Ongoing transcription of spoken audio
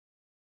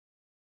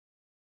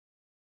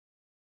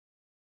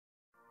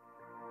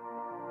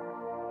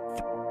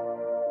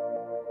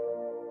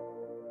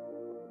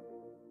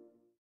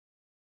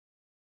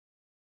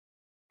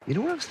You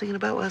know what I was thinking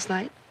about last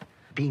night?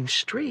 Being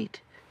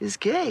straight is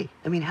gay.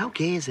 I mean, how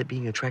gay is it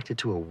being attracted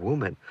to a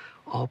woman?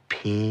 All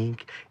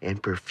pink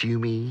and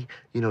perfumey.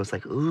 You know, it's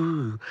like,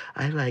 ooh,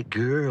 I like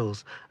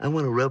girls. I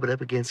want to rub it up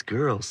against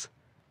girls.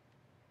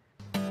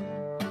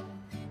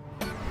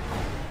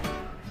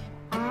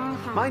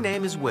 My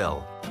name is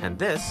Will, and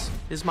this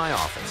is my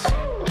office,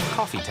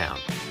 Coffee Town.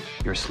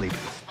 You're asleep.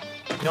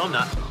 No, I'm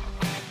not.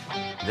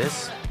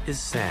 This is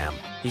Sam.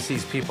 He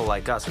sees people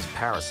like us as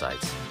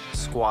parasites,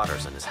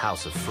 squatters in his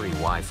house of free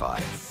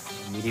Wi-Fi.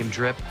 Medium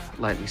drip,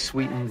 lightly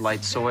sweetened,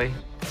 light soy.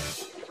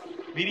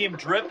 Medium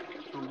drip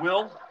for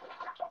Will.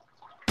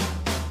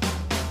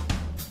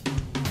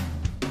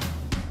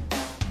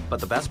 But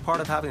the best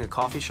part of having a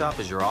coffee shop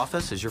as your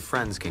office is your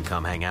friends can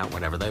come hang out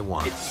whenever they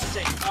want. It's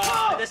safe.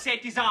 Oh, the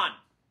safety's on.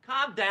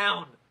 Calm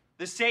down.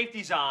 The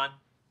safety's on.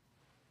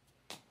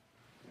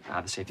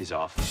 The safety's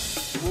off.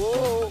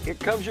 Whoa, here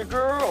comes your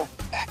girl.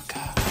 Becca.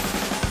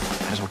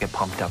 Might as well get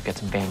pumped up, get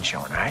some veins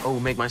showing, all right? Oh,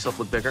 make myself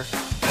look bigger?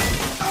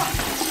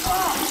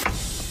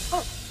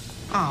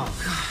 Oh,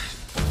 God.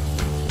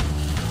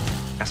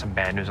 Got some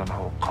bad news on the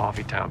whole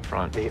Coffee Town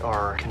front. They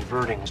are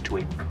converting this to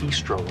a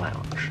bistro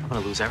lounge. I'm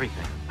gonna lose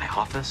everything. My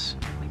office,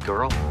 my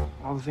girl.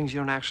 All the things you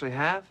don't actually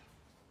have?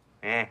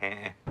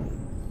 I'm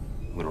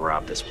gonna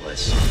rob this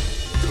place.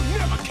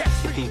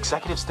 If the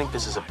executives think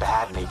this is a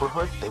bad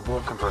neighborhood, they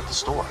won't convert the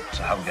store.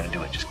 So how are we gonna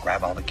do it? Just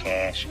grab all the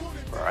cash?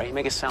 All right, you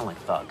make it sound like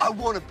a thug. I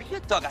want to be a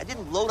thug. I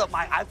didn't load up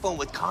my iPhone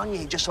with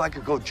Kanye just so I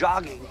could go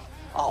jogging.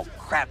 Oh,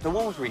 crap. The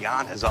one with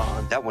Rihanna's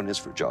on. That one is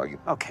for jogging.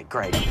 Okay,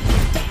 great.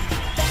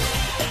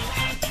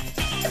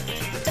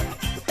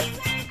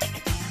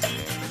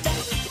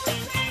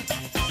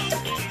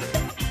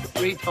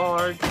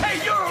 Retard.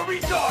 Hey, you're a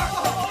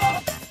retard!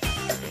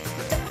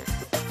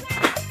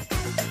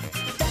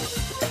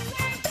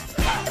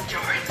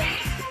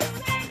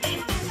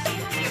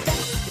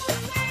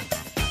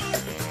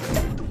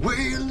 The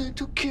way a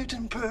little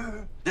kitten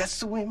purr, that's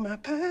the way my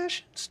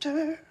passion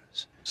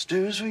stirs.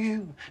 Stirs for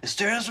you, it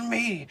stirs for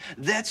me.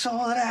 That's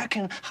all that I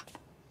can...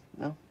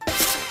 No?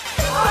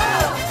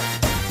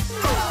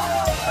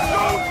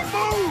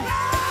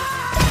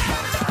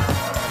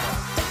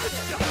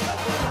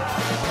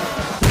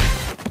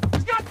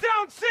 He's got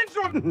Down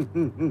syndrome!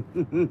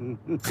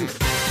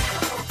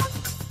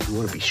 You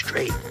want to be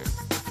straight?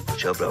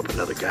 Shove up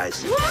another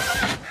guy's...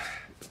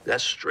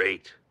 That's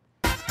straight.